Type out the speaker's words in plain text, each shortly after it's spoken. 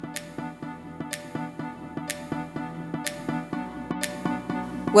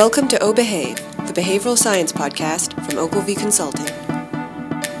Welcome to O Behave, the behavioral science podcast from Ogilvy Consulting.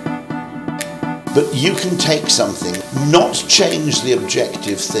 But you can take something, not change the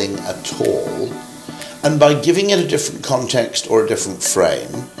objective thing at all, and by giving it a different context or a different frame,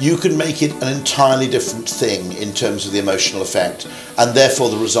 you can make it an entirely different thing in terms of the emotional effect and therefore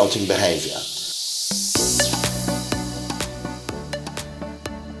the resulting behaviour.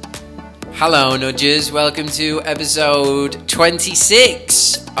 Hello Nudgers, welcome to episode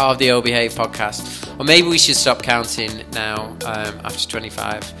 26 of the O Behave podcast. Or maybe we should stop counting now after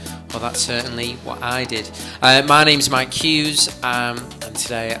 25. Well, that's certainly what I did. My name's Mike Hughes, and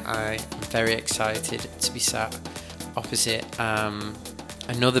today I am very excited to be sat opposite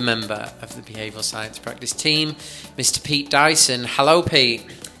another member of the behavioural science practice team, Mr. Pete Dyson. Hello, Pete.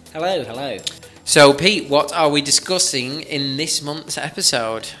 Hello. So, Pete, what are we discussing in this month's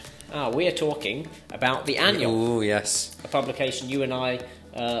episode? We are talking about the Annual. Oh, yes. A publication you and I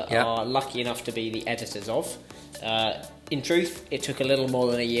are lucky enough to be the editors of. In truth, it took a little more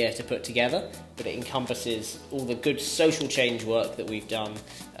than a year to put together, but it encompasses all the good social change work that we've done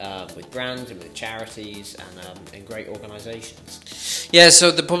with brands and with charities and great organisations. Yeah,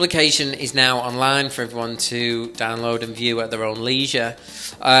 so the publication is now online for everyone to download and view at their own leisure.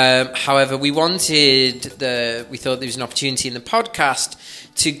 However, we thought there was an opportunity in the podcast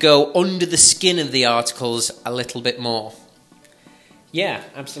to go under the skin of the articles a little bit more. Yeah,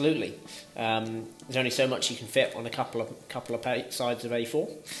 absolutely. There's only so much you can fit on a couple of sides of A4,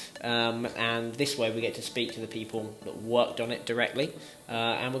 and this way we get to speak to the people that worked on it directly,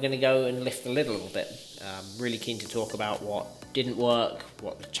 and we're going to go and lift the lid a little bit. Really keen to talk about what didn't work,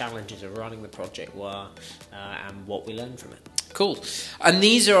 what the challenges of running the project were, and what we learned from it. Cool. And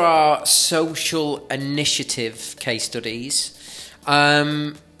these are our social initiative case studies.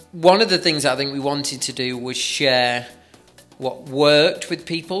 One of the things that I think we wanted to do was share what worked with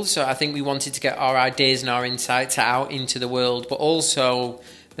people. So I think we wanted to get our ideas and our insights out into the world, but also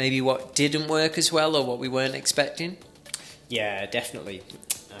maybe what didn't work as well or what we weren't expecting. Yeah, definitely.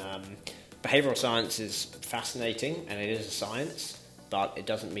 Behavioural science is fascinating and it is a science, but it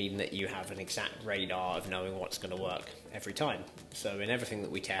doesn't mean that you have an exact radar of knowing what's going to work every time. So in everything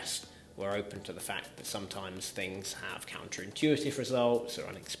that we test, we're open to the fact that sometimes things have counterintuitive results or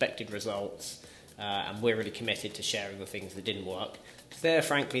unexpected results. And we're really committed to sharing the things that didn't work, because they're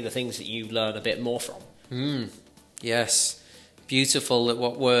frankly the things that you learn a bit more from. Yes, beautiful that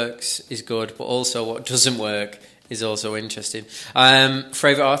what works is good, but also what doesn't work is also interesting.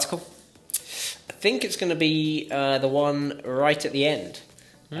 Favourite article? I think it's going to be the one right at the end.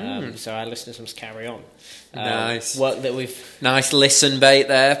 So our listeners must carry on. Nice. Nice listen bait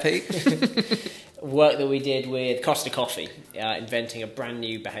there, Pete. Work that we did with Costa Coffee, inventing a brand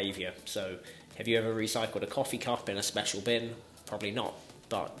new behaviour. So have you ever recycled a coffee cup in a special bin? Probably not,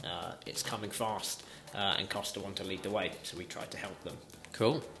 but it's coming fast, and Costa want to lead the way, so we tried to help them.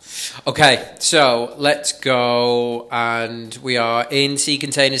 Cool. Okay, so let's go, and we are in Sea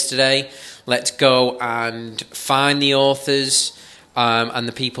Containers today. Let's go and find the authors and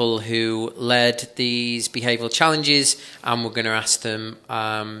the people who led these behavioural challenges, and we're going to ask them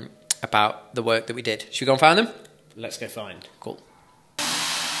about the work that we did. Should we go and find them? Let's go find. Cool.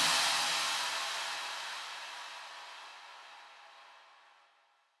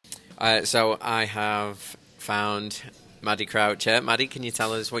 So I have found Maddie Croucher. Maddie, can you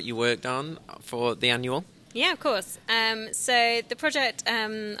tell us what you worked on for the Annual? Yeah, of course. So the project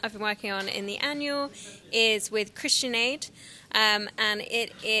I've been working on in the Annual is with Christian Aid, and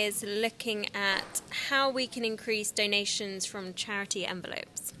it is looking at how we can increase donations from charity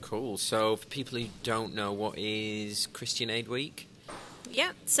envelopes. Cool. So for people who don't know, what is Christian Aid Week?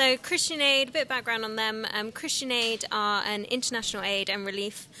 Yeah, so Christian Aid, a bit of background on them. Christian Aid are an international aid and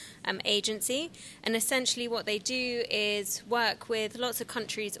relief agency, and essentially what they do is work with lots of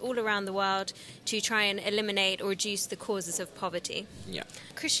countries all around the world to try and eliminate or reduce the causes of poverty. Yeah.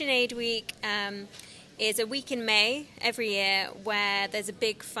 Christian Aid Week is a week in May every year where there's a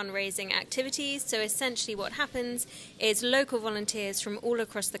big fundraising activities. So essentially what happens is local volunteers from all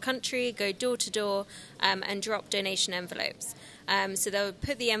across the country go door to door and drop donation envelopes. So they'll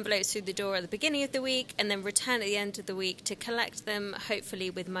put the envelopes through the door at the beginning of the week and then return at the end of the week to collect them,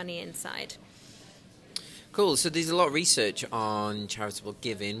 hopefully with money inside. Cool. So there's a lot of research on charitable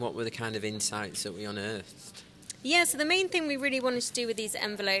giving. What were the kind of insights that we unearthed? Yeah, so the main thing we really wanted to do with these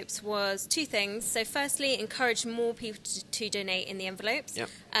envelopes was two things. So firstly, encourage more people to donate in the envelopes. Yep.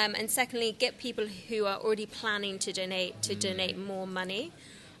 And secondly, get people who are already planning to donate more money.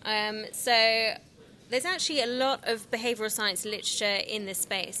 So there's actually a lot of behavioural science literature in this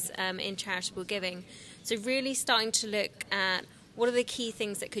space in charitable giving. So really starting to look at what are the key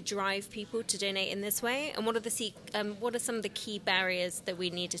things that could drive people to donate in this way, and what are some of the key barriers that we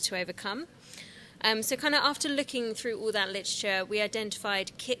needed to overcome. So kind of after looking through all that literature, we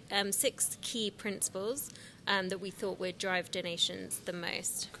identified 6 key principles that we thought would drive donations the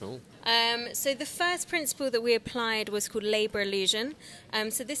most. Cool. So the first principle that we applied was called labour illusion.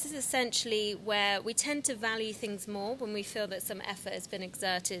 So this is essentially where we tend to value things more when we feel that some effort has been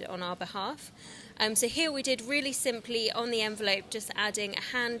exerted on our behalf. So here we did really simply on the envelope just adding a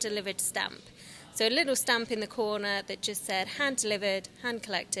hand-delivered stamp. So a little stamp in the corner that just said hand-delivered,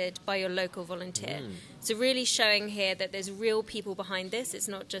 hand-collected by your local volunteer. So really showing here that there's real people behind this. It's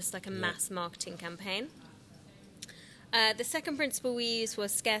not just like a mass marketing campaign. The second principle we used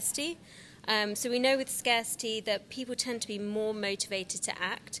was scarcity. So we know with scarcity that people tend to be more motivated to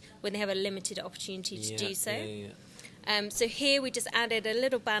act when they have a limited opportunity to do so. So here we just added a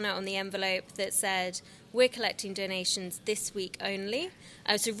little banner on the envelope that said, we're collecting donations this week only.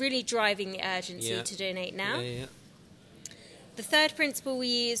 So really driving the urgency to donate now. The third principle we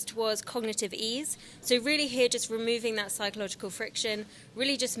used was cognitive ease. So really here just removing that psychological friction,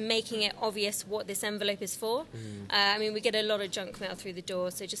 really just making it obvious what this envelope is for. I mean, we get a lot of junk mail through the door,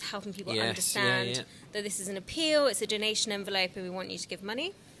 so just helping people understand that this is an appeal, it's a donation envelope, and we want you to give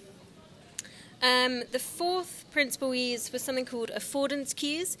money. The fourth principle we used was something called affordance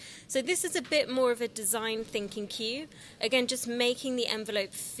cues. So this is a bit more of a design thinking cue. Again, just making the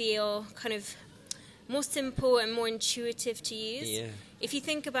envelope feel kind of more simple and more intuitive to use. If you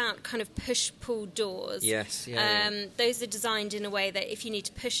think about kind of push-pull doors, those are designed in a way that if you need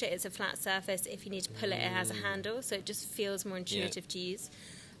to push it, it's a flat surface. If you need to pull it, it has a handle. So it just feels more intuitive to use.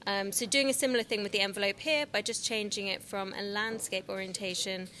 So doing a similar thing with the envelope here by just changing it from a landscape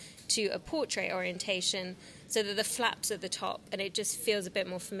orientation to a portrait orientation, so that the flaps at the top, and it just feels a bit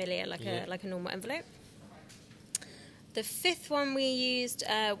more familiar, like a normal envelope. The fifth one we used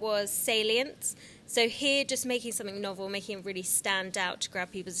was salience. So here, just making something novel, making it really stand out to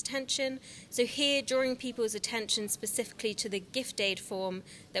grab people's attention. So here, drawing people's attention specifically to the gift aid form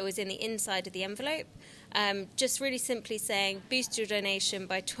that was in the inside of the envelope. Just really simply saying, boost your donation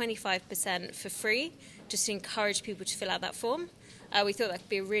by 25% for free, just to encourage people to fill out that form. We thought that could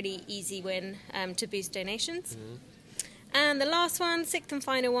be a really easy win to boost donations. And the last one, sixth and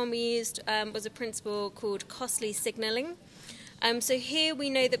final one we used, was a principle called costly signalling. So here we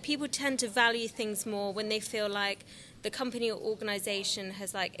know that people tend to value things more when they feel like the company or organisation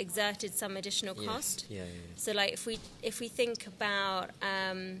has like exerted some additional cost. So like if we think about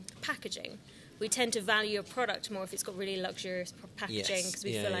packaging, we tend to value a product more if it's got really luxurious packaging because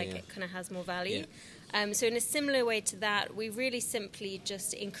we feel like it kind of has more value. So in a similar way to that, we really simply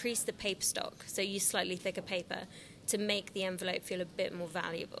just increase the paper stock, so use slightly thicker paper to make the envelope feel a bit more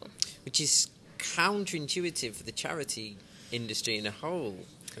valuable. Which is counterintuitive for the charity industry in a whole,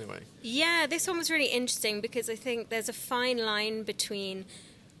 anyway. Yeah, this one was really interesting because I think there's a fine line between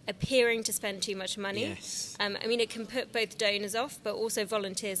appearing to spend too much money. I mean, it can put both donors off, but also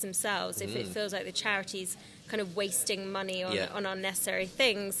volunteers themselves. If it feels like the charity's kind of wasting money on unnecessary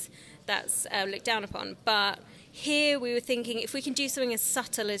things, that's looked down upon. But here we were thinking if we can do something as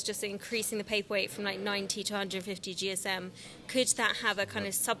subtle as just increasing the paperweight from like 90 to 150 GSM, could that have a kind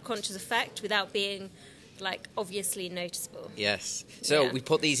of subconscious effect without being like obviously noticeable? So we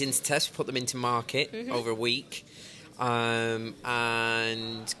put these into test, we put them into market over a week, and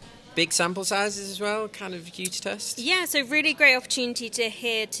big sample sizes as well, kind of huge test. So really great opportunity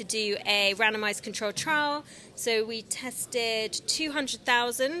to do a randomized controlled trial. So we tested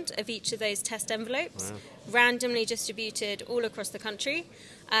 200,000 of each of those test envelopes, randomly distributed all across the country.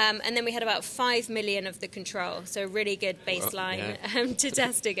 And then we had about 5 million of the control, so a really good baseline to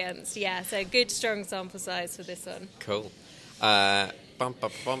test against. So good, strong sample size for this one. Cool. Can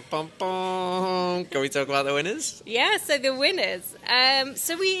we talk about the winners? So the winners.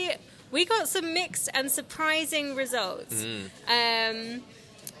 So we got some mixed and surprising results.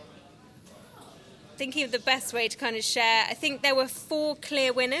 Thinking of the best way to kind of share, I think there were 4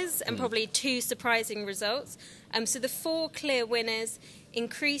 clear winners and probably 2 surprising results. So the 4 clear winners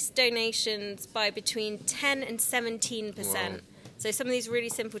increased donations by between 10 and 17%. So some of these really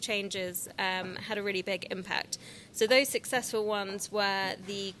simple changes had a really big impact. So those successful ones were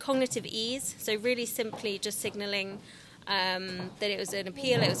the cognitive ease, so really simply just signalling that it was an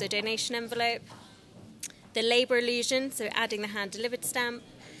appeal, it was a donation envelope. The labour illusion, so adding the hand-delivered stamp.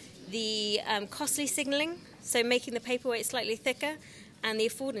 The costly signalling, so making the paperweight slightly thicker. And the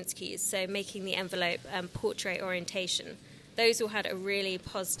affordance cues, so making the envelope portrait orientation. Those all had a really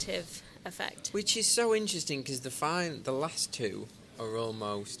positive effect. Which is so interesting because the last 2 are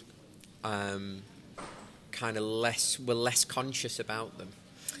almost kind kind of were less conscious about them?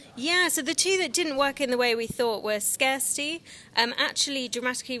 Yeah, so the two that didn't work in the way we thought were scarcity, actually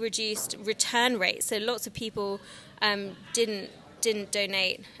dramatically reduced return rates. So lots of people didn't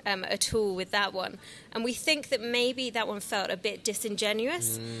donate at all with that one. And we think that maybe that one felt a bit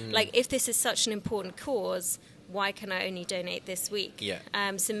disingenuous. Like, if this is such an important cause, why can I only donate this week? Yeah.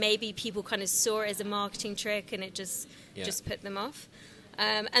 So maybe people kind of saw it as a marketing trick and it just put them off.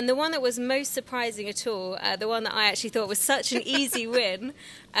 And the one that was most surprising at all, the one that I actually thought was such an easy win,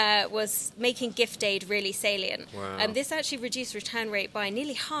 was making gift aid really salient. Wow. This actually reduced return rate by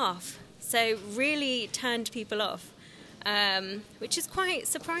nearly half. So really turned people off, which is quite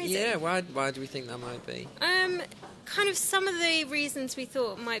surprising. Yeah, why do we think that might be? Kind of some of the reasons we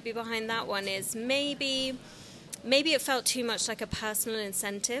thought might be behind that one is maybe it felt too much like a personal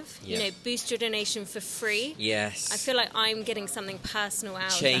incentive. Yeah. You know, boost your donation for free. Yes. I feel like I'm getting something personal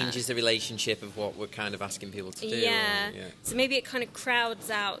out of that. Changes the relationship of what we're kind of asking people to do. Yeah. So maybe it kind of crowds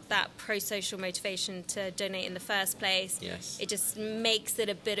out that pro-social motivation to donate in the first place. Yes. It just makes it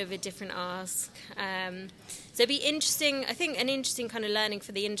a bit of a different ask. So it'd be interesting, I think, an interesting kind of learning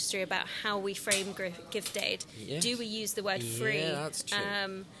for the industry about how we frame gift aid. Yes. Do we use the word free? Yeah, that's true.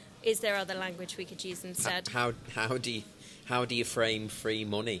 Is there other language we could use instead? How do you frame free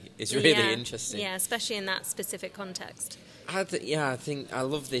money? It's really interesting. Yeah, especially in that specific context. I think I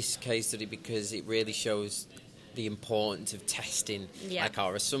love this case study because it really shows the importance of testing, like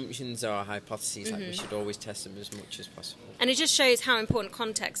our assumptions, our hypotheses. Like we should always test them as much as possible. And it just shows how important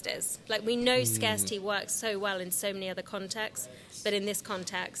context is. Like, we know scarcity works so well in so many other contexts, but in this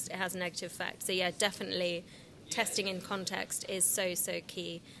context, it has a negative effect. So yeah, definitely testing in context is so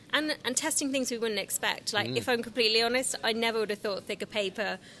key. And testing things we wouldn't expect. Like, if I'm completely honest, I never would have thought thicker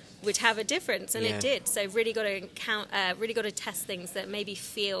paper would have a difference, and it did. So really got to test things that maybe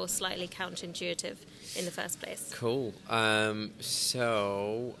feel slightly counterintuitive in the first place. Cool.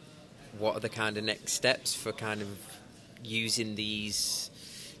 So what are the kind of next steps for kind of using these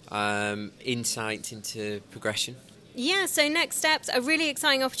insights into progression? Yeah, so next steps, a really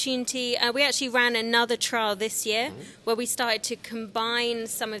exciting opportunity. We actually ran another trial this year where we started to combine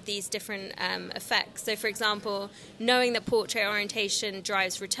some of these different effects. So, for example, knowing that portrait orientation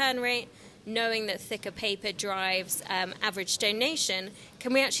drives return rate, knowing that thicker paper drives average donation,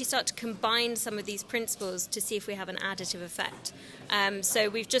 can we actually start to combine some of these principles to see if we have an additive effect? So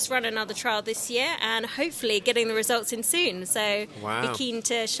we've just run another trial this year and hopefully getting the results in soon. So be keen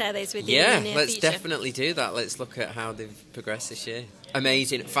to share those with you in the near let's future. definitely do that. Let's look at how they've progressed this year.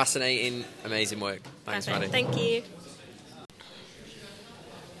 Amazing, fascinating, amazing work. Thanks, Maddie. Thank you.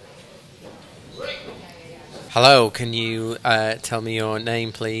 Hello, can you tell me your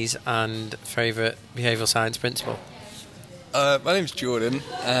name, please, and favourite behavioural science principle? My name's Jordan,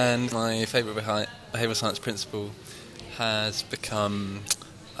 and my favourite behavioural science principle has become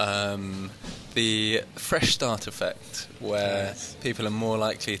the fresh start effect, where people are more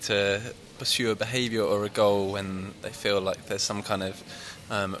likely to pursue a behaviour or a goal when they feel like there's some kind of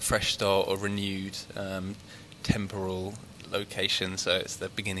fresh start or renewed temporal location. So it's the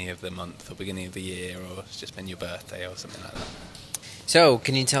beginning of the month or beginning of the year, or it's just been your birthday or something like that. So,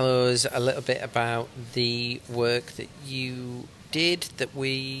 can you tell us a little bit about the work that you did that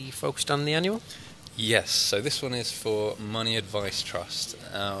we focused on in the annual? Yes, so this one is for Money Advice Trust.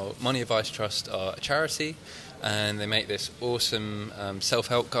 Money Advice Trust are a charity, and they make this awesome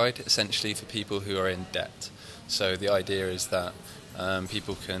self-help guide, essentially for people who are in debt. So the idea is that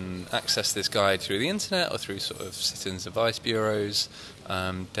people can access this guide through the internet or through sort of citizens' advice bureaus,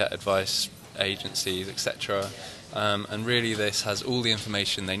 debt advice agencies, etc. And really this has all the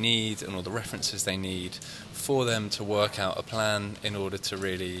information they need and all the references they need for them to work out a plan in order to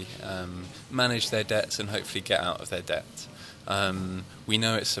really manage their debts and hopefully get out of their debt. We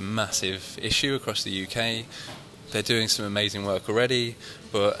know it's a massive issue across the UK. They're doing some amazing work already,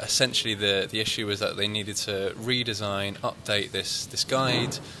 but essentially the issue was that they needed to redesign, update this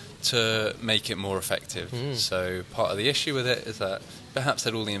guide to make it more effective. So part of the issue with it is that perhaps they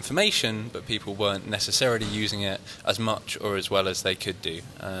had all the information, but people weren't necessarily using it as much or as well as they could do.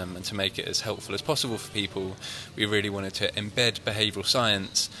 And to make it as helpful as possible for people, we really wanted to embed behavioural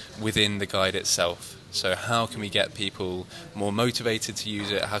science within the guide itself. So how can we get people more motivated to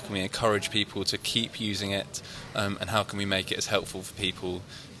use it? How can we encourage people to keep using it? And how can we make it as helpful for people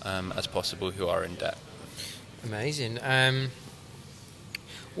as possible who are in debt? Amazing.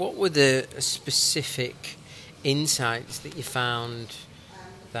 What were the specific insights that you found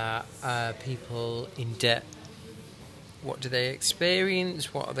that people in debt, what do they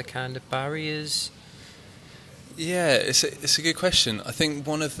experience? What are the kind of barriers? Yeah, it's a good question. I think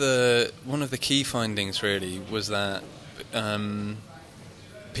one of the key findings really was that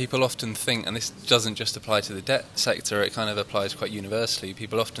people often think, and this doesn't just apply to the debt sector, it kind of applies quite universally.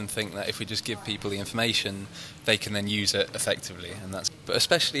 People often think that if we just give people the information, they can then use it effectively, but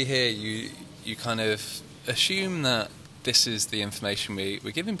especially here, you kind of assume that this is the information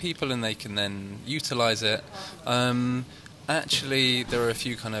we're giving people, and they can then utilise it. Actually, there are a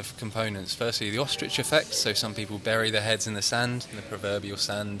few kind of components. Firstly, the ostrich effect. So some people bury their heads in the sand, in the proverbial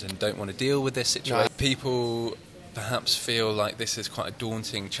sand, and don't want to deal with this situation. No. People perhaps feel like this is quite a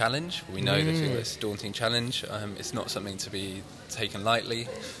daunting challenge. We know they feel it's a daunting challenge. It's not something to be taken lightly.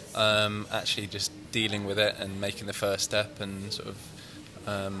 Actually, just dealing with it and making the first step and sort of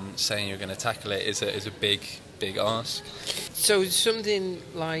saying you're going to tackle it is a big ask. So something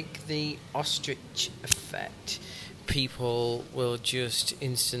like the ostrich effect, people will just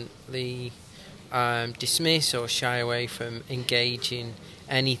instantly dismiss or shy away from engaging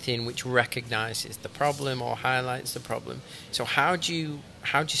anything which recognises the problem or highlights the problem. So how do you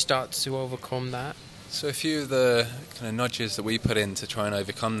start to overcome that? So a few of the kind of nudges that we put in to try and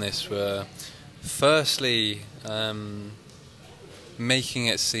overcome this were, firstly, making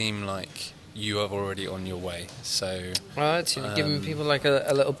it seem like you are already on your way. So that's giving people like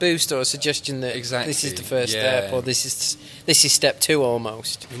a little boost or a suggestion that exactly, this is the first step, or this is step 2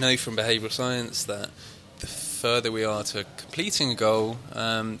 almost. We know from behavioural science that the further we are to completing a goal,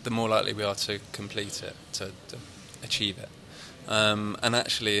 the more likely we are to complete it, to achieve it. And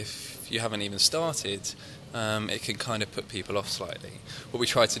actually, if you haven't even started, it can kind of put people off slightly. What we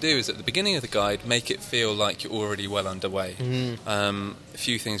try to do is at the beginning of the guide make it feel like you're already well underway. A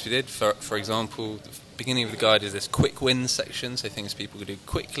few things we did, for example, the beginning of the guide is this quick wins section, so things people can do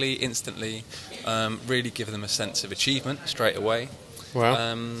quickly, instantly, really give them a sense of achievement straight away.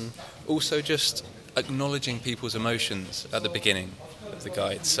 Wow. Also just acknowledging people's emotions at the beginning of the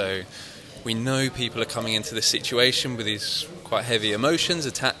guide. So we know people are coming into this situation with these quite heavy emotions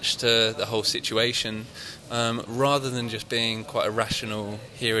attached to the whole situation. Rather than just being quite a rational,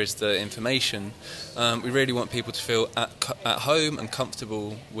 here is the information, we really want people to feel at home and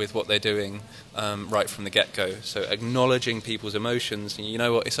comfortable with what they're doing right from the get-go. So acknowledging people's emotions, and you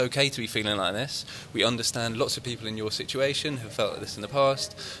know what, it's okay to be feeling like this. We understand lots of people in your situation have felt like this in the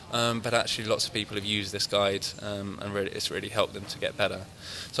past, but actually lots of people have used this guide and it's really helped them to get better.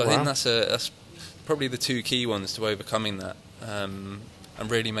 So I think that's probably the 2 key ones to overcoming that, and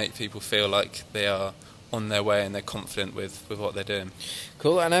really make people feel like they are on their way and they're confident with what they're doing.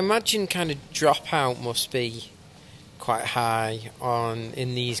 Cool. And I imagine kind of dropout must be quite high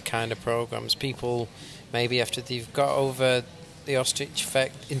in these kind of programs. People, maybe after they've got over the ostrich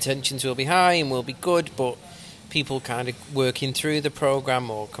effect, intentions will be high and will be good, but people kind of working through the program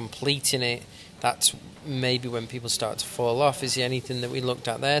or completing it, that's maybe when people start to fall off. Is there anything that we looked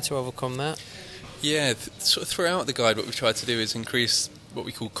at there to overcome that? Yeah, sort of throughout the guide what we've tried to do is increase what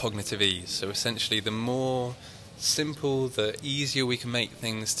we call cognitive ease. So essentially the more simple, the easier we can make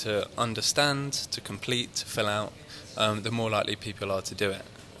things to understand, to complete, to fill out, the more likely people are to do it.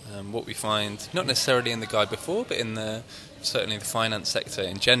 What we find, not necessarily in the guide before, but in certainly the finance sector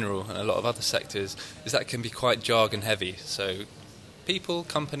in general and a lot of other sectors, is that it can be quite jargon heavy. So people,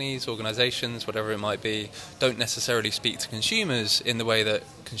 companies, organisations, whatever it might be, don't necessarily speak to consumers in the way that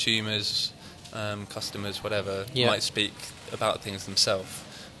consumers, customers, whatever, might speak about things themselves.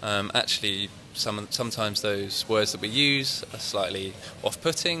 Actually, sometimes those words that we use are slightly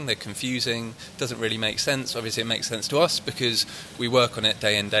off-putting, they're confusing, doesn't really make sense. Obviously it makes sense to us because we work on it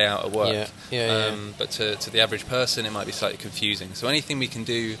day in, day out at work. But to the average person it might be slightly confusing. So anything we can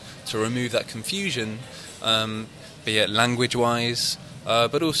do to remove that confusion, be it language-wise,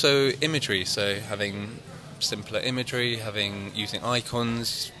 but also imagery, so having simpler imagery, using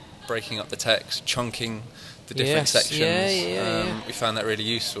icons, breaking up the text, chunking the different sections. We found that really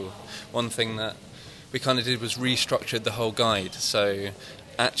useful. One thing that we kind of did was restructured the whole guide. So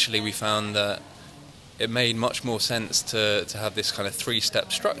actually we found that it made much more sense to have this kind of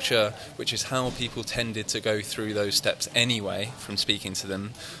 3-step structure, which is how people tended to go through those steps anyway from speaking to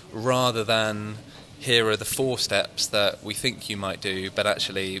them, rather than here are the 4 steps that we think you might do, but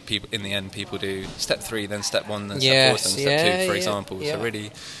actually people in the end people do step 3, then step 1, then step 4, then step 2, for example. So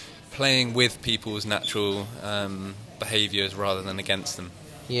really playing with people's natural behaviours rather than against them.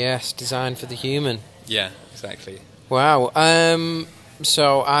 Yes, designed for the human. Yeah, exactly. Wow.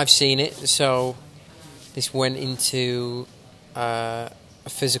 So I've seen it. So this went into a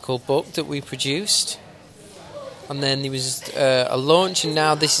physical book that we produced, and then there was a launch, and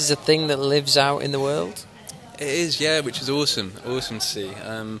now this is a thing that lives out in the world. It is, yeah, which is awesome to see,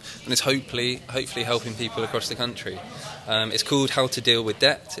 and it's hopefully helping people across the country. It's called How to Deal with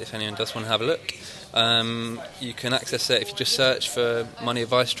Debt, if anyone does want to have a look. You can access it if you just search for Money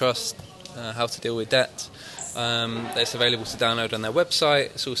Advice Trust, How to Deal with Debt. It's available to download on their website.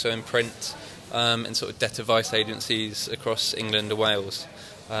 It's also in print in sort of debt advice agencies across England and Wales.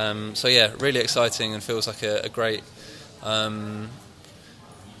 So yeah, really exciting and feels like a great...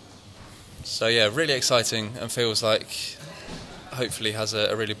 really exciting and feels like hopefully has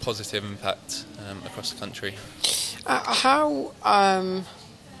a really positive impact across the country.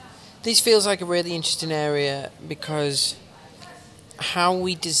 This feels like a really interesting area because how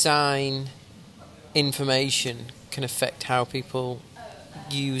we design information can affect how people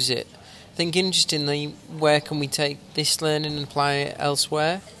use it. I think interestingly, where can we take this learning and apply it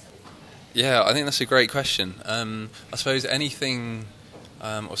elsewhere? Yeah, I think that's a great question. I suppose anything...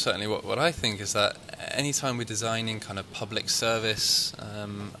 or certainly what I think is that anytime we're designing kind of public service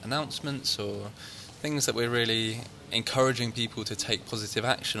announcements or things that we're really encouraging people to take positive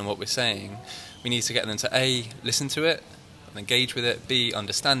action on what we're saying, we need to get them to A, listen to it and engage with it, B,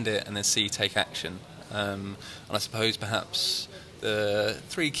 understand it, and then C, take action. And I suppose perhaps the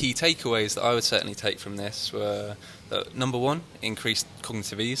 3 key takeaways that I would certainly take from this were that, number 1, increase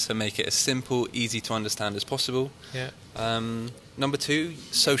cognitive ease, so make it as simple, easy to understand as possible. Yeah. Number 2,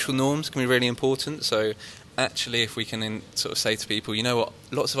 social norms can be really important. So actually, if we can sort of say to people, you know what,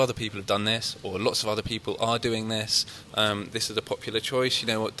 lots of other people have done this, or lots of other people are doing this, this is a popular choice, you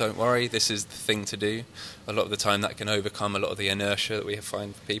know what, don't worry, this is the thing to do. A lot of the time that can overcome a lot of the inertia that we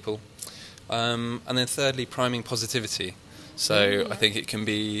find for people. And then thirdly, priming positivity. So I think it can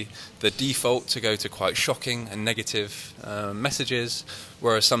be the default to go to quite shocking and negative messages,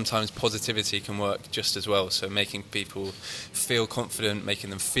 whereas sometimes positivity can work just as well. So making people feel confident,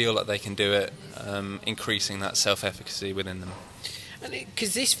 making them feel like they can do it, increasing that self-efficacy within them. And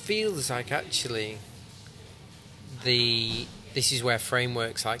because this feels like actually this is where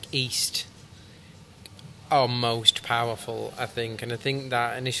frameworks like EAST are most powerful, I think. And I think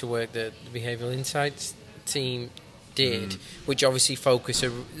that initial work that the Behavioural Insights team did, which obviously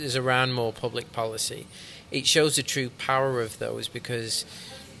focuses around more public policy, it shows the true power of those, because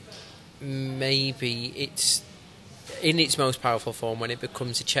maybe it's in its most powerful form when it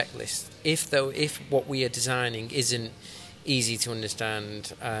becomes a checklist. If what we are designing isn't easy to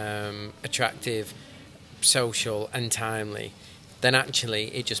understand, attractive, social and timely, then actually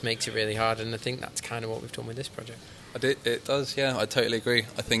it just makes it really hard. And I think that's kind of what we've done with this project. It does, yeah, I totally agree.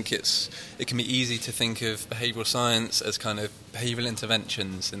 I think it can be easy to think of behavioural science as kind of behavioural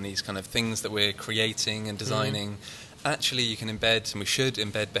interventions and these kind of things that we're creating and designing. Actually, you can embed, and we should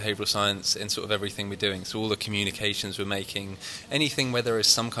embed, behavioural science in sort of everything we're doing. So all the communications we're making, anything where there is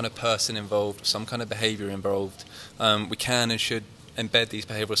some kind of person involved, some kind of behaviour involved, we can and should embed these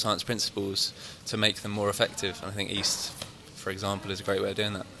behavioural science principles to make them more effective. And I think EAST, for example, is a great way of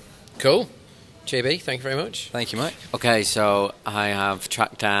doing that. Cool. JB, thank you very much. Thank you, Mike. Okay, so I have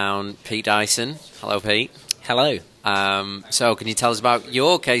tracked down Pete Dyson. Hello, Pete. Hello. So can you tell us about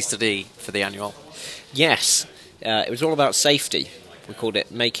your case study for the annual? Yes. It was all about safety. We called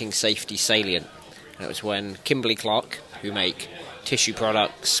it Making Safety Salient. And it was when Kimberly-Clark, who make tissue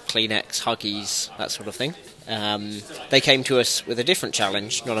products, Kleenex, Huggies, that sort of thing, they came to us with a different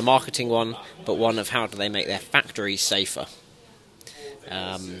challenge, not a marketing one, but one of how do they make their factories safer.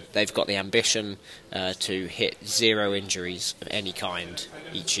 They've got the ambition to hit 0 injuries of any kind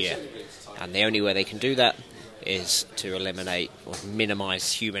each year. And the only way they can do that is to eliminate or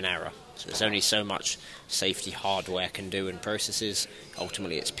minimise human error. So there's only so much safety hardware can do in processes.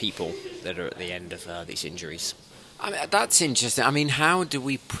 Ultimately, it's people that are at the end of these injuries. I mean, that's interesting. I mean, how do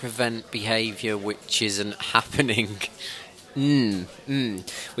we prevent behaviour which isn't happening?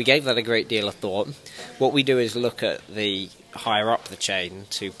 We gave that a great deal of thought. What we do is look at the higher up the chain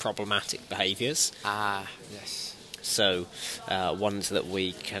to problematic behaviours. Yes. So ones that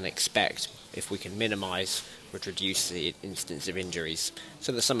we can expect, if we can minimise, would reduce the instance of injuries.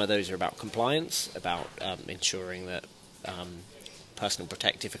 So that some of those are about compliance, about ensuring that personal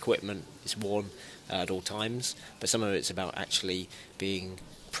protective equipment is worn at all times, but some of it's about actually being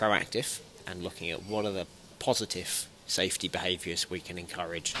proactive and looking at what are the positive safety behaviours we can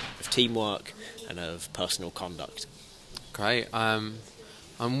encourage of teamwork and of personal conduct. Great. And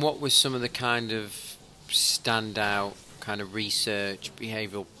what was some of the kind of standout kind of research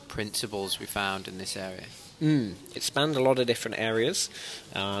behavioural principles we found in this area? It spanned a lot of different areas.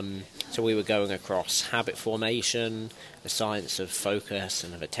 So we were going across habit formation, the science of focus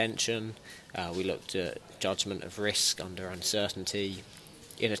and of attention. We looked at judgment of risk under uncertainty,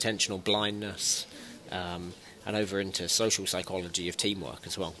 inattentional blindness, and over into social psychology of teamwork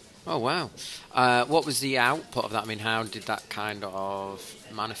as well. Oh, wow. What was the output of that? I mean, how did that kind of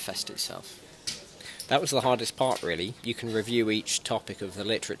manifest itself? That was the hardest part, really. You can review each topic of the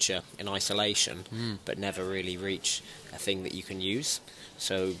literature in isolation, but never really reach a thing that you can use.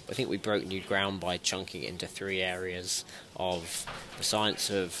 So I think we broke new ground by chunking it into 3 areas of the science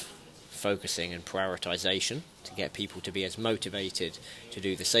of focusing and prioritization, to get people to be as motivated to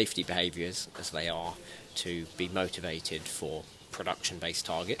do the safety behaviours as they are to be motivated for production-based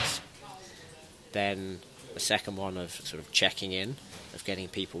targets. Then the second one of sort of checking in, of getting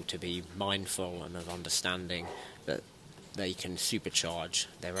people to be mindful and of understanding that they can supercharge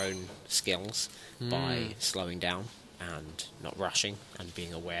their own skills by slowing down and not rushing, and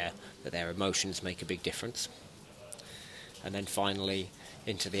being aware that their emotions make a big difference. And then finally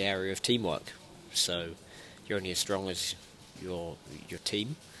into the area of teamwork. So you're only as strong as your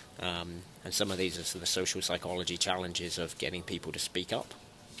team, and some of these are the social psychology challenges of getting people to speak up,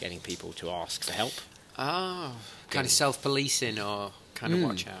 getting people to ask for help. Oh, kind of self-policing or kind of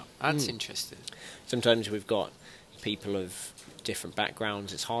watch out. That's interesting. Sometimes we've got people of different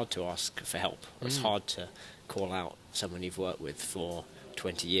backgrounds. It's hard to ask for help. It's hard to call out someone you've worked with for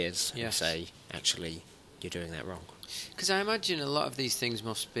 20 years and say, actually, you're doing that wrong. Because I imagine a lot of these things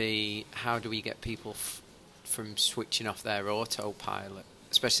must be, how do we get people from switching off their autopilot,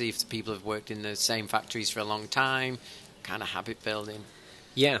 especially if the people have worked in the same factories for a long time, kind of habit building.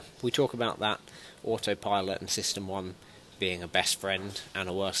 Yeah, we talk about that autopilot and System 1 being a best friend and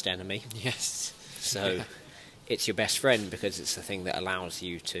a worst enemy. Yes. So it's your best friend because it's the thing that allows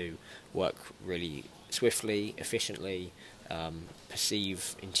you to work really swiftly, efficiently,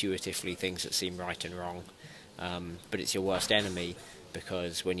 perceive intuitively things that seem right and wrong. But it's your worst enemy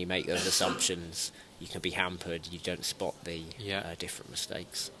because when you make those assumptions, you can be hampered. You don't spot the different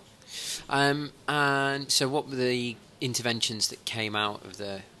mistakes. And so what were the interventions that came out of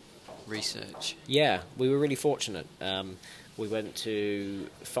the research? Yeah, we were really fortunate. We went to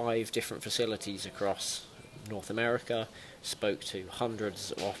 5 different facilities across North America, spoke to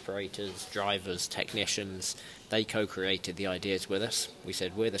hundreds of operators, drivers, technicians. They co-created the ideas with us. We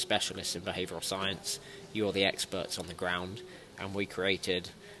said, we're the specialists in behavioural science, you're the experts on the ground, and we created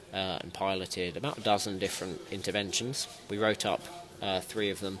and piloted about a dozen different interventions. We wrote up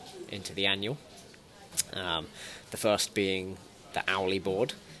 3 of them into the annual. The first being the Owly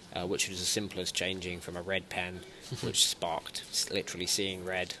board, which was as simple as changing from a red pen, which sparked literally seeing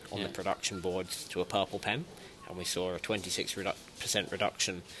red on the production boards, to a purple pen, and we saw a 26%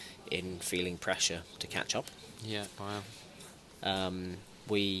 reduction in feeling pressure to catch up. Yeah, wow.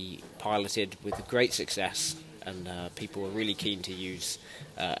 We piloted with great success, and people were really keen to use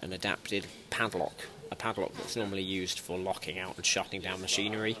an adapted padlock. A padlock that's normally used for locking out and shutting down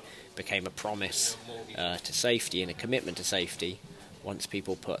machinery became a promise to safety and a commitment to safety once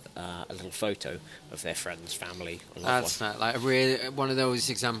people put a little photo of their friends, family, or loved That's one. not like one of those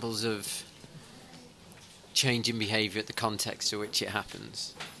examples of changing behaviour at the context to which it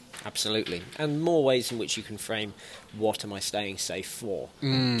happens. Absolutely. And more ways in which you can frame what am I staying safe for,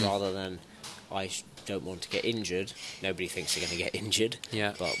 rather than I don't want to get injured. Nobody thinks they're going to get injured.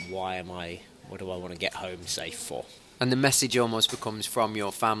 Yeah. But what do I want to get home safe for? And the message almost becomes from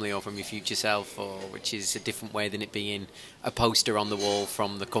your family or from your future self, or which is a different way than it being a poster on the wall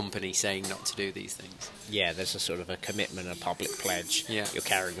from the company saying not to do these things. Yeah, there's a sort of a commitment, a public pledge. Yeah. You're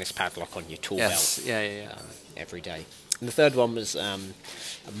carrying this padlock on your tool Yes, belt yeah. every day. And the third one was a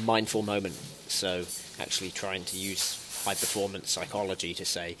mindful moment. So actually trying to use high-performance psychology to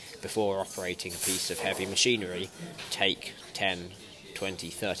say, before operating a piece of heavy machinery, take 10, 20,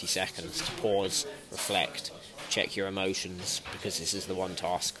 30 seconds to pause, reflect, check your emotions, because this is the one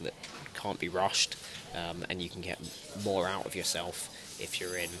task that can't be rushed, and you can get more out of yourself if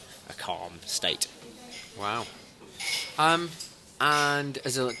you're in a calm state. Wow. And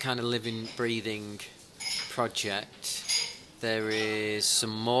as a kind of living, breathing project, there is some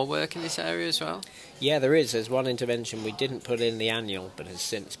more work in this area as well? Yeah, there is. There's one intervention we didn't put in the annual, but has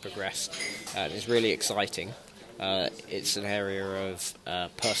since progressed. It's really exciting. It's an area of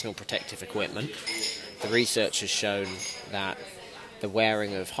personal protective equipment. The research has shown that the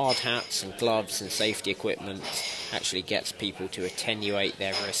wearing of hard hats and gloves and safety equipment actually gets people to attenuate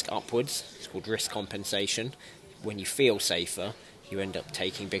their risk upwards. It's called risk compensation. When you feel safer, you end up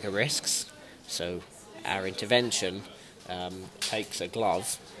taking bigger risks. So our intervention takes a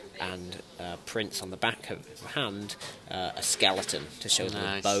glove and prints on the back of the hand a skeleton to show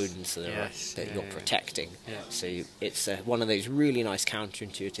the bones that you're protecting. Yeah. So it's one of those really nice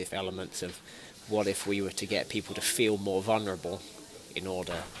counterintuitive elements of what if we were to get people to feel more vulnerable in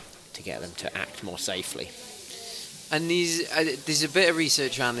order to get them to act more safely. And there's a bit of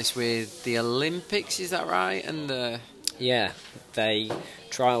research around this with the Olympics, is that right? And Yeah, they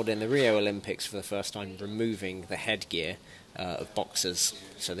trialled in the Rio Olympics for the first time removing the headgear of boxers.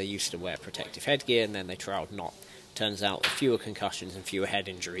 So they used to wear protective headgear, and then they trialled not. Turns out fewer concussions and fewer head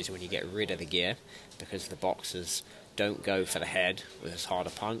injuries when you get rid of the gear, because the boxers don't go for the head with as hard a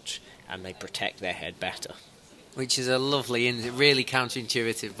punch, and they protect their head better. which is a lovely, really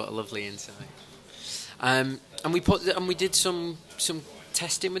counterintuitive, but a lovely insight. And we did some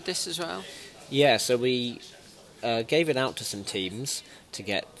testing with this as well. Yeah, so we gave it out to some teams to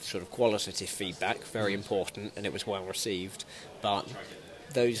get sort of qualitative feedback, very important, and it was well received. But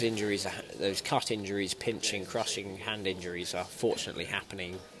those injuries, those cut injuries, pinching, crushing hand injuries are fortunately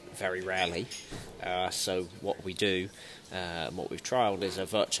happening very rarely. So what we do, what we've trialled is a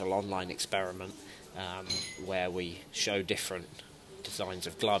virtual online experiment where we show different designs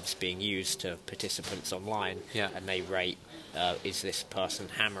of gloves being used to participants online, and they rate, is this person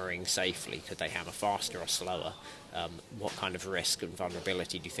hammering safely? Could they hammer faster or slower? What kind of risk and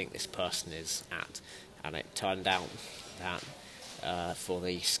vulnerability do you think this person is at? And it turned out that for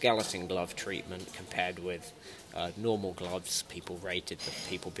the skeleton glove treatment compared with normal gloves, people rated the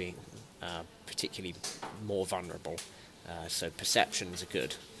people being particularly more vulnerable. So perceptions are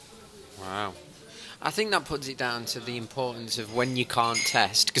good. Wow. I think that puts it down to the importance of when you can't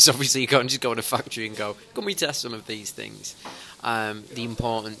test, because obviously you can't just go to a factory and go, can we test some of these things? The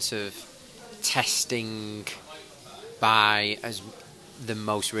importance of testing by as the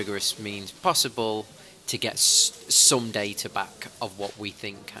most rigorous means possible to get some data back of what we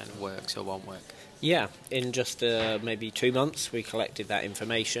think kind of works or won't work. Yeah, in just maybe 2 months we collected that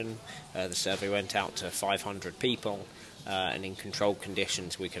information. The survey went out to 500 people. And in controlled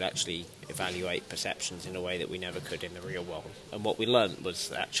conditions we could actually evaluate perceptions in a way that we never could in the real world. And what we learnt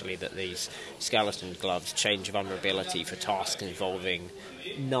was actually that these skeleton gloves change vulnerability for tasks involving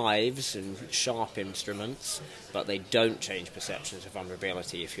knives and sharp instruments, but they don't change perceptions of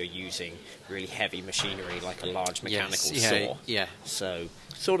vulnerability if you're using really heavy machinery like a large mechanical saw. Yeah. So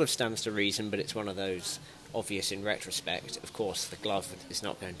sort of stands to reason, but it's one of those obvious in retrospect. Of course, the glove is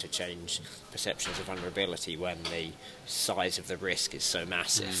not going to change perceptions of vulnerability when the size of the risk is so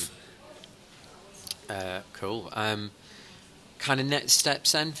massive. Cool. Kind of next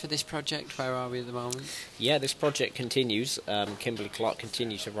steps then for this project? Where are we at the moment? Yeah, this project continues. Kimberly-Clark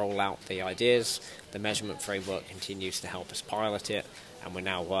continues to roll out the ideas. The measurement framework continues to help us pilot it, and we're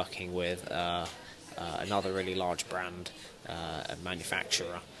now working with another really large brand, a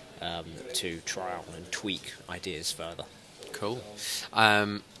manufacturer, to trial and tweak ideas further. Cool.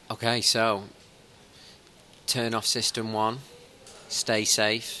 Okay, so turn off system 1, stay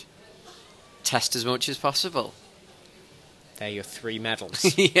safe, test as much as possible. They're your 3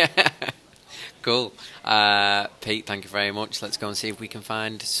 medals. Yeah. Cool. Pete, thank you very much. Let's go and see if we can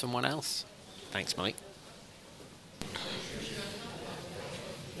find someone else. Thanks, Mike.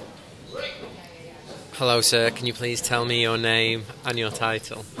 Hello, sir. Can you please tell me your name and your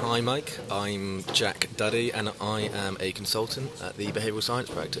title? Hi, Mike. I'm Jack Duddy, and I am a consultant at the Behavioural Science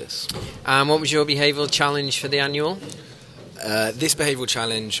Practice. And what was your behavioural challenge for the annual? This behavioural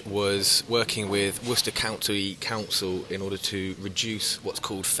challenge was working with Worcester County Council in order to reduce what's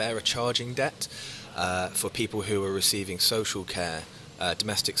called fairer charging debt for people who are receiving social care,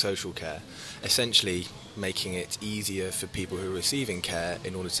 domestic social care, essentially making it easier for people who are receiving care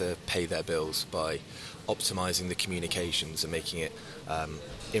in order to pay their bills by optimising the communications and making it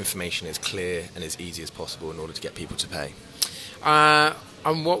information as clear and as easy as possible in order to get people to pay.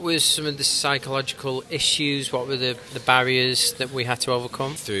 And what was some of the psychological issues? What were the barriers that we had to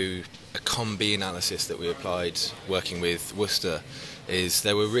overcome? Through a COM-B analysis that we applied working with Worcester, is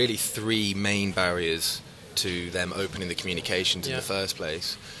there were really 3 main barriers to them opening the communications in the first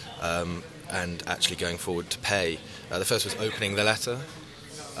place and actually going forward to pay. The first was opening the letter.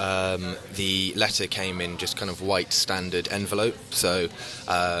 The letter came in just kind of white standard envelope, so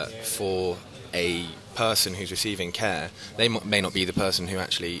for a person who's receiving care, they may not be the person who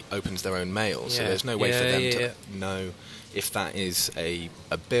actually opens their own mail, so there's no way for them to know if that is a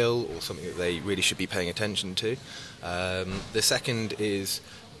bill or something that they really should be paying attention to. The second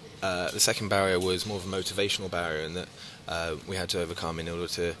barrier was more of a motivational barrier, in that we had to overcome in order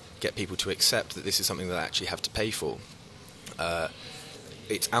to get people to accept that this is something that they actually have to pay for.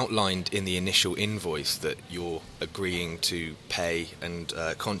 It's outlined in the initial invoice that you're agreeing to pay and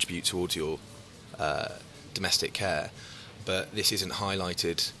contribute towards your domestic care, but this isn't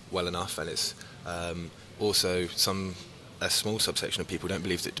highlighted well enough, and it's also a small subsection of people don't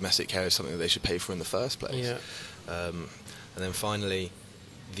believe that domestic care is something that they should pay for in the first place. And then finally,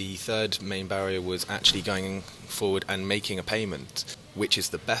 the third main barrier was actually going forward and making a payment, which is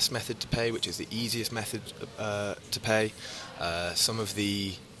the best method to pay, which is the easiest method to pay. Some of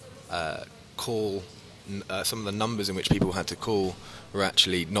the some of the numbers in which people had to call were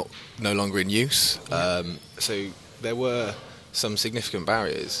actually no longer in use. So there were some significant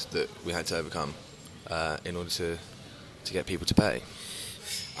barriers that we had to overcome in order to get people to pay.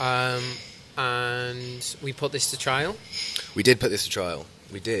 And we put this to trial? We did put this to trial.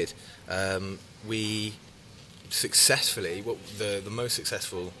 We did. We successfully, the most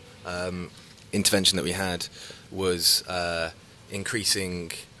successful intervention that we had was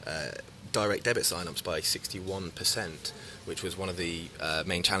increasing direct debit sign-ups by 61%, which was one of the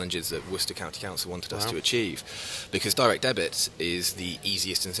main challenges that Worcester County Council wanted us to achieve. Because direct debit is the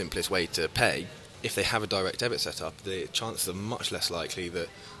easiest and simplest way to pay. If they have a direct debit set up, the chances are much less likely that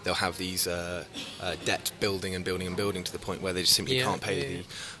they'll have these debt building and building and building to the point where they just simply can't pay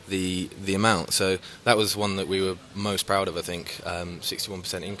the amount. So that was one that we were most proud of, I think,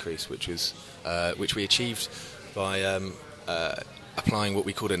 61% increase, which we achieved by applying what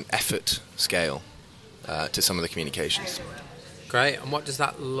we called an effort scale to some of the communications. Great. And what does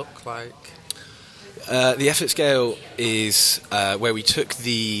that look like? The effort scale is where we took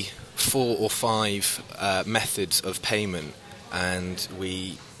the 4 or 5 methods of payment and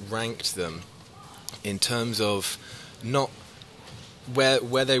we ranked them in terms of not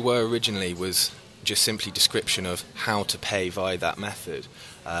where they were originally was just simply description of how to pay via that method,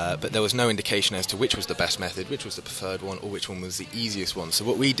 but there was no indication as to which was the best method, which was the preferred one, or which one was the easiest one. So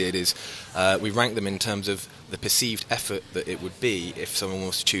what we did is we ranked them in terms of the perceived effort that it would be if someone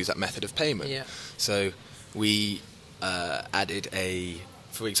was to choose that method of payment. So we added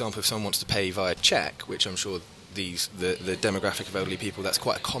for example, if someone wants to pay via cheque, which I'm sure the demographic of elderly people, that's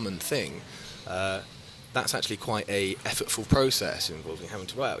quite a common thing. That's actually quite a effortful process involving having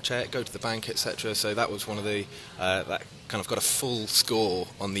to write out a cheque, go to the bank, etc. So that was one of the that kind of got a full score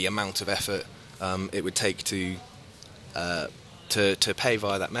on the amount of effort it would take to pay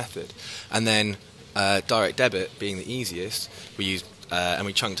via that method. And then direct debit being the easiest, we used and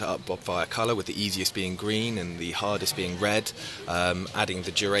we chunked it up via colour, with the easiest being green and the hardest being red, adding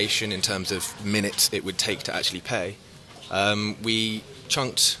the duration in terms of minutes it would take to actually pay. We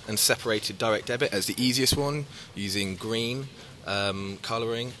chunked and separated direct debit as the easiest one using green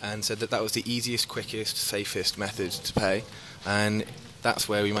colouring, and said that was the easiest, quickest, safest method to pay, and that's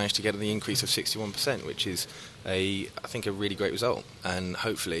where we managed to get the increase of 61%, which is I think a really great result, and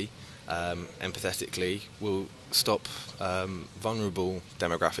hopefully empathetically will stop vulnerable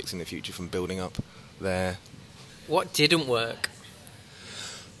demographics in the future from building up their... What didn't work?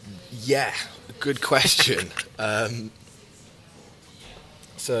 Yeah, good question.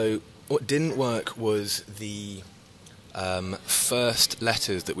 So what didn't work was the first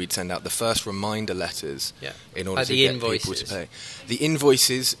letters that we'd send out, the first reminder letters, in order to get people to pay. The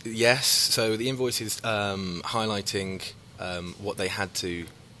invoices, yes. So the invoices highlighting what they had to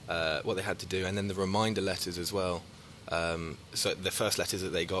do, and then the reminder letters as well. So the first letters that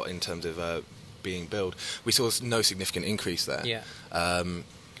they got in terms of being billed, we saw no significant increase there. When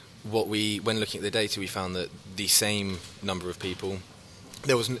looking at the data, we found that the same number of people.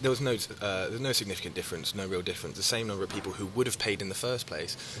 There was no significant difference, no real difference. The same number of people who would have paid in the first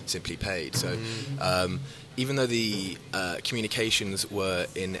place simply paid. So even though the communications were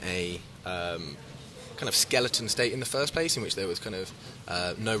in a kind of skeleton state in the first place, in which there was kind of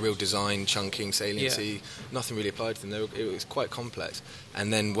no real design, chunking, saliency, nothing really applied to them. It was quite complex.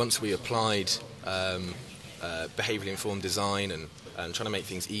 And then once we applied behaviourally informed design and trying to make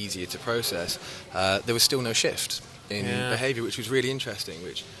things easier to process, there was still no shift in behaviour, which was really interesting,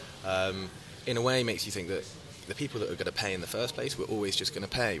 which in a way makes you think that the people that are going to pay in the first place were always just going to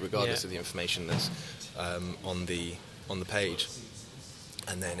pay, regardless of the information that's on the page.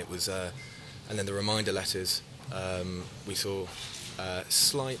 And then it was, and then the reminder letters we saw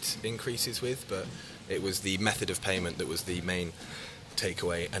slight increases with, but it was the method of payment that was the main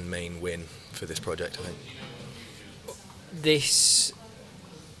takeaway and main win for this project, I think. This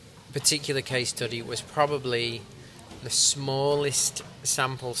particular case study was probably the smallest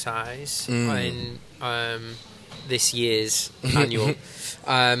sample size in this year's annual.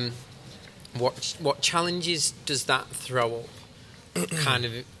 What challenges does that throw up? Kind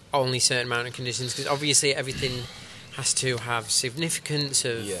of only certain amount of conditions, because obviously everything has to have significance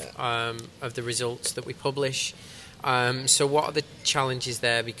of the results that we publish. So what are the challenges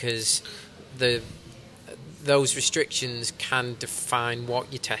there? Because those restrictions can define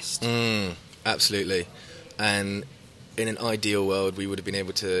what you test. Absolutely. And in an ideal world, we would have been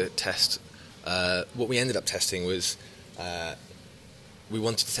able to test. What we ended up testing was we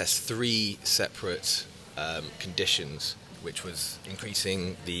wanted to test 3 separate conditions, which was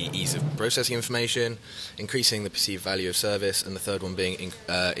increasing the ease of processing information, increasing the perceived value of service, and the third one being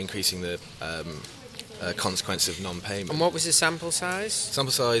increasing the consequence of non-payment. And what was the sample size?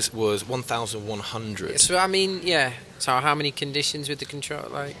 Sample size was 1,100. So I mean, yeah. So how many conditions with the control?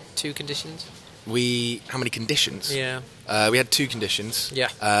 Like 2 conditions? How many conditions? Yeah. We had 2 conditions. Yeah.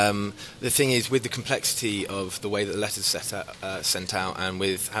 The thing is, with the complexity of the way that the letters sent out, and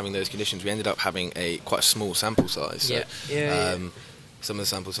with having those conditions, we ended up having quite a small sample size. So, some of the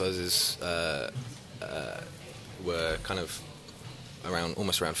sample sizes were kind of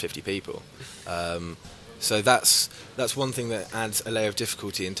almost around 50 people. So that's one thing that adds a layer of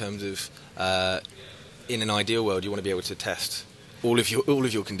difficulty in terms of, in an ideal world, you want to be able to test all of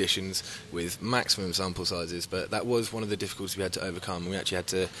your conditions with maximum sample sizes, but that was one of the difficulties we had to overcome. We actually had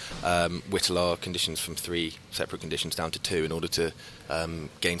to whittle our conditions from 3 separate conditions down to 2 in order to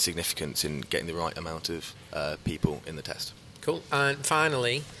gain significance in getting the right amount of people in the test. Cool. And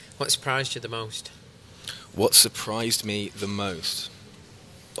finally, what surprised you the most? What surprised me the most?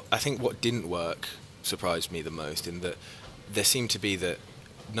 I think what didn't work surprised me the most, in that there seemed to be that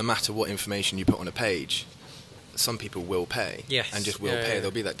no matter what information you put on a page, some people will pay, and just will pay.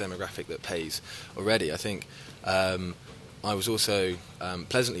 There'll be that demographic that pays already. I think I was also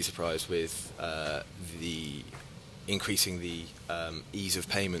pleasantly surprised with the increasing the ease of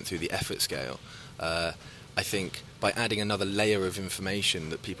payment through the effort scale. I think by adding another layer of information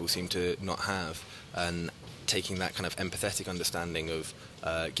that people seem to not have, and taking that kind of empathetic understanding of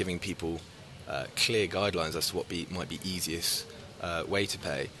giving people clear guidelines as to what might be easiest way to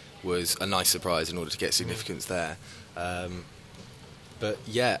pay, was a nice surprise in order to get significance there. But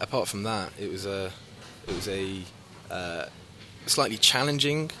yeah, apart from that, it was a slightly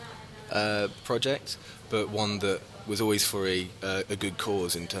challenging project, but one that was always for a good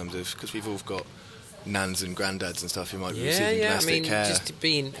cause, in terms of, because we've all got nans and granddads and stuff who might be receiving domestic care. Just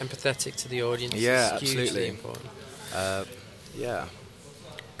being empathetic to the audience is absolutely hugely important.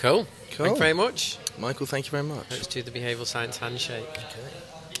 Cool. Thank you very much. Michael, thank you very much. Let's do the behavioural science handshake.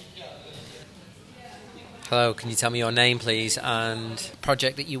 Hello, can you tell me your name, please, and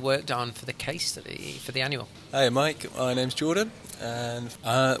project that you worked on for the case study, for the annual? Hey, Mike. My name's Jordan, and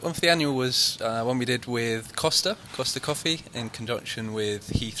one for the annual was one we did with Costa Coffee, in conjunction with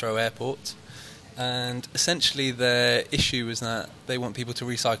Heathrow Airport. And essentially their issue was that they want people to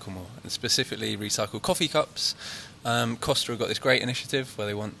recycle more, and specifically recycle coffee cups. Costa have got this great initiative where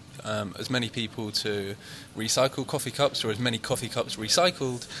they want as many people to recycle coffee cups, or as many coffee cups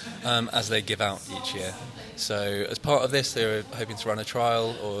recycled as they give out each year. So as part of this, they're hoping to run a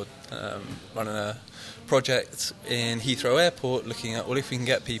trial, or run a project in Heathrow Airport, looking at, well, if we can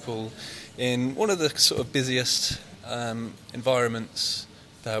get people in one of the sort of busiest environments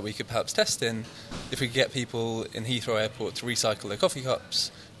that we could perhaps test in, if we could get people in Heathrow Airport to recycle their coffee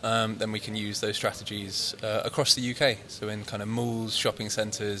cups, then we can use those strategies across the UK, so in kind of malls, shopping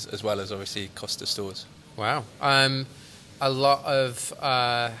centres, as well as obviously Costa stores. Wow. A lot of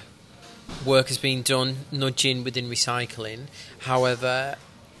work has been done nudging within recycling. However,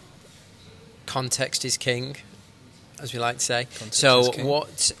 context is king, as we like to say. So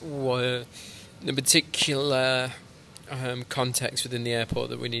what were the particular context within the airport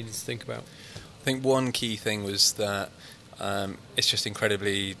that we needed to think about? I think one key thing was that it's just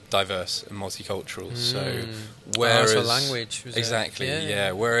incredibly diverse and multicultural. So whereas language was exactly,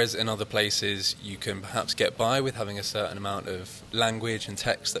 whereas in other places you can perhaps get by with having a certain amount of language and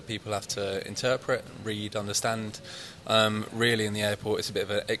text that people have to interpret, read, understand. Really, in the airport, it's a bit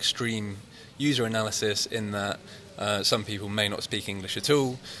of an extreme user analysis, in that some people may not speak English at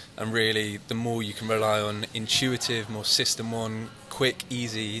all, and really the more you can rely on intuitive, more system one, quick,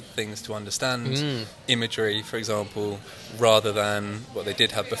 easy things to understand, imagery, for example, rather than what they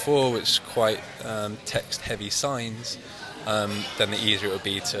did have before, which is quite text-heavy signs, then the easier it would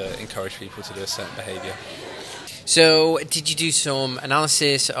be to encourage people to do a certain behaviour. So, did you do some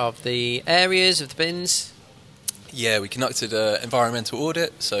analysis of the areas of the bins? Yeah, we conducted an environmental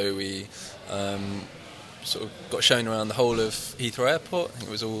audit, so we sort of got shown around the whole of Heathrow Airport. I think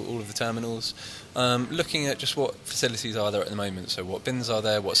it was all of the terminals, looking at just what facilities are there at the moment. So what bins are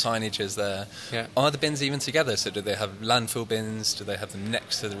there, what signage is there, are the bins even together? So do they have landfill bins, do they have them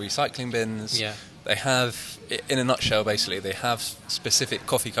next to the recycling bins? They have, in a nutshell, basically, they have specific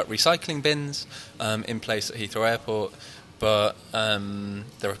coffee cup recycling bins in place at Heathrow Airport, but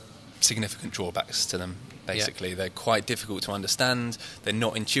there are significant drawbacks to them. Basically, they're quite difficult to understand. They're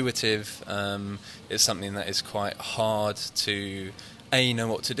not intuitive. It's something that is quite hard to A, know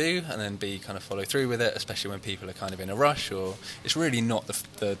what to do, and then B, kind of follow through with it, especially when people are kind of in a rush, or it's really not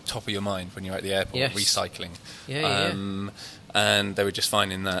the top of your mind when you're at the airport. Yes. Recycling. Yeah. And they were just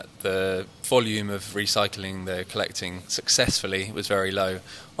finding that the volume of recycling they're collecting successfully was very low,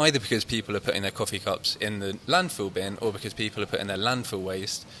 either because people are putting their coffee cups in the landfill bin, or because people are putting their landfill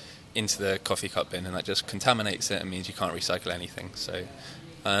waste into the coffee cup bin, and that just contaminates it and means you can't recycle anything. So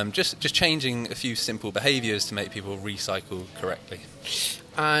just changing a few simple behaviours to make people recycle correctly.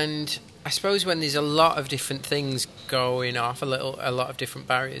 And I suppose when there's a lot of different things going off, a lot of different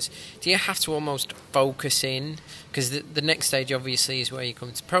barriers, do you have to almost focus in? Because the next stage obviously is where you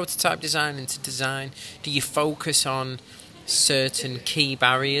come to prototype design and to design. Do you focus on certain key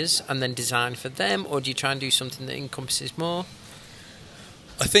barriers and then design for them, or do you try and do something that encompasses more?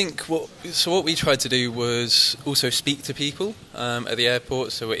 I think what we tried to do was also speak to people at the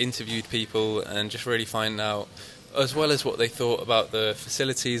airport. So we interviewed people and just really find out, as well as what they thought about the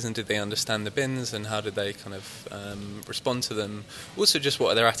facilities, and did they understand the bins, and how did they kind of respond to them. Also just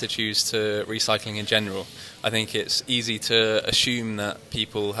what are their attitudes to recycling in general. I think it's easy to assume that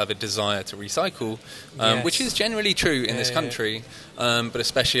people have a desire to recycle, Yes. which is generally true in this country, but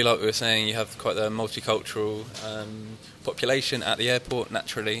especially, like we were saying, you have quite a multicultural population at the airport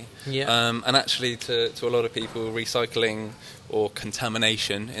naturally. And actually to a lot of people, recycling or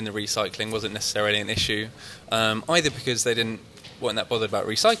contamination in the recycling wasn't necessarily an issue, either because they weren't that bothered about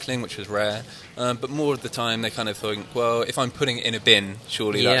recycling, which was rare, but more of the time they kind of think, well, if I'm putting it in a bin,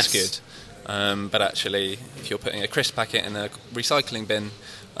 surely that's good. But actually, if you're putting a crisp packet in a recycling bin,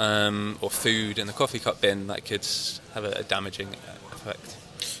 or food in the coffee cup bin, that could have a damaging effect.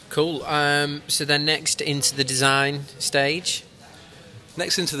 Cool. So then next into the design stage.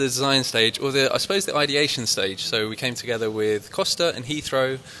 Next into the design stage, or I suppose the ideation stage. So we came together with Costa and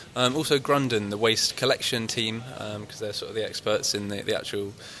Heathrow, also Grunden, the waste collection team, because they're sort of the experts in the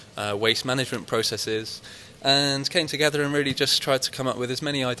actual waste management processes, and came together and really just tried to come up with as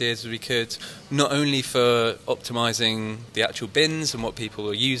many ideas as we could, not only for optimising the actual bins and what people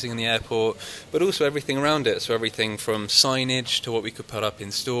are using in the airport, but also everything around it. So everything from signage to what we could put up in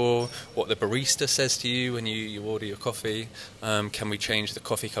store, what the barista says to you when you order your coffee. Can we change the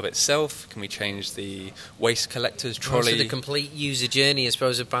coffee cup itself? Can we change the waste collector's trolley? Also the complete user journey, I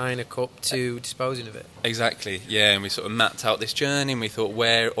suppose, of buying a cup to disposing of it. Exactly, yeah, and we sort of mapped out this journey, and we thought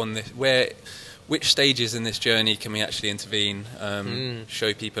which stages in this journey can we actually intervene,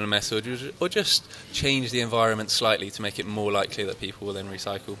 show people a message, or just change the environment slightly to make it more likely that people will then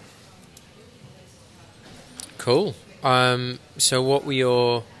recycle. Cool. So what were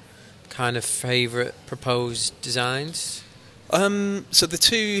your kind of favourite proposed designs? So the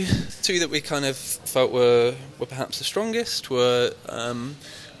two that we kind of felt were perhaps the strongest were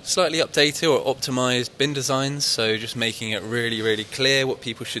slightly updated or optimised bin designs, so just making it really, really clear what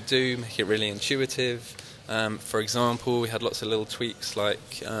people should do, make it really intuitive. For example, we had lots of little tweaks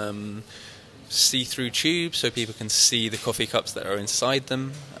like see-through tubes so people can see the coffee cups that are inside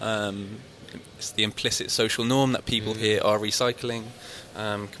them. It's the implicit social norm that people here are recycling.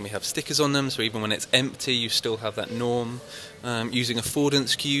 Can we have stickers on them so even when it's empty you still have that norm? Using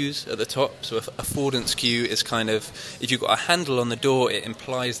affordance cues at the top. So affordance cue is kind of, if you've got a handle on the door, it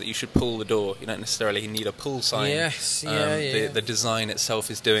implies that you should pull the door. You don't necessarily need a pull sign. Yes, The design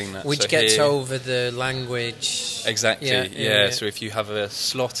itself is doing that. Which so gets here, over the language. Exactly, Yeah. So if you have a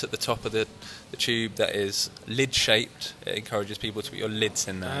slot at the top of the tube that is lid shaped, it encourages people to put your lids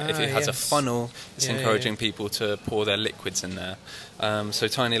in there. If it has a funnel, it's encouraging people to pour their liquids in there. So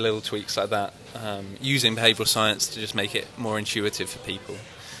tiny little tweaks like that, using behavioural science to just make it more intuitive for people.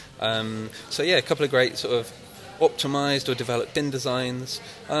 A couple of great sort of optimised or developed bin designs.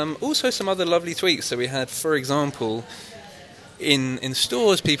 Also some other lovely tweaks. So we had, for example, in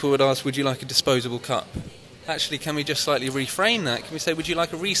stores people would ask, would you like a disposable cup? Actually, can we just slightly reframe that? Can we say, would you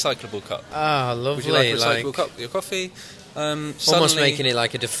like a recyclable cup? Ah, lovely. Would you like a recyclable cup for your coffee? Almost making it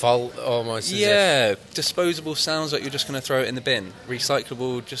like a default, almost. Yeah, disposable sounds like you're just going to throw it in the bin.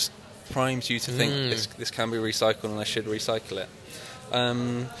 Recyclable just primes you to think this can be recycled and I should recycle it.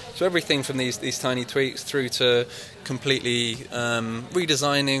 So everything from these tiny tweaks through to completely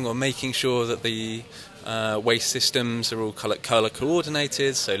redesigning or making sure that the waste systems are all colour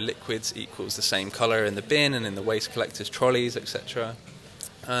coordinated, so liquids equals the same colour in the bin and in the waste collectors' trolleys, etc.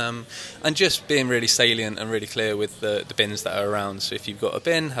 And just being really salient and really clear with the bins that are around. So if you've got a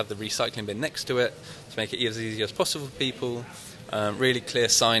bin, have the recycling bin next to it to make it as easy as possible for people. Really clear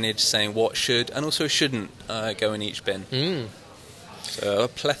signage saying what should and also shouldn't go in each bin. So a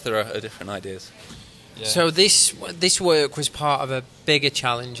plethora of different ideas. Yeah. So this work was part of a bigger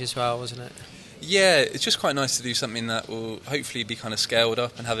challenge as well, wasn't it? Yeah, it's just quite nice to do something that will hopefully be kind of scaled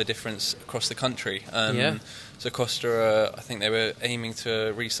up and have a difference across the country. So Costa, I think they were aiming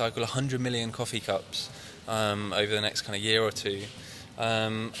to recycle 100 million coffee cups over the next kind of year or two.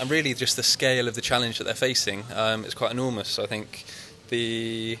 And really just the scale of the challenge that they're facing is quite enormous. I think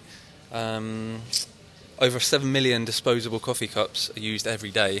the over 7 million disposable coffee cups are used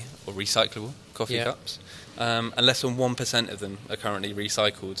every day, or recyclable coffee cups. And less than 1% of them are currently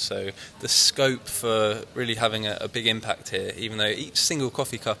recycled. So the scope for really having a big impact here, even though each single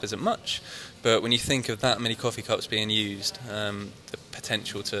coffee cup isn't much, but when you think of that many coffee cups being used, the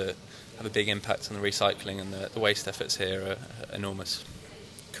potential to have a big impact on the recycling and the waste efforts here are enormous.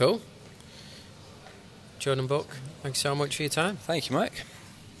 Cool. Jordan Buck, thanks so much for your time. Thank you, Mike.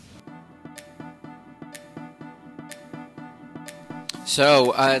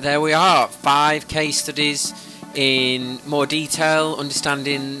 So there we are, 5 case studies in more detail,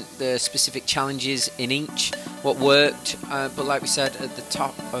 understanding the specific challenges in each, what worked, but like we said at the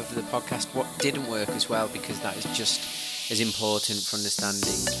top of the podcast, what didn't work as well, because that is just as important for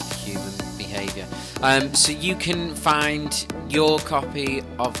understanding human behaviour. So you can find your copy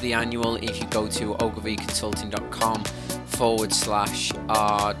of the annual if you go to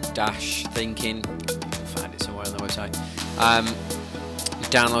ogilvyconsulting.com/r-thinking. You'll find it somewhere on the website.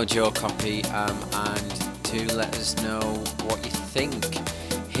 Download your copy and to let us know what you think.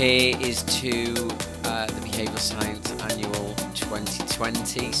 Here is to the Behavioural Science Annual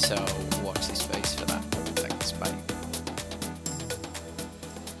 2020, so watch this space for that.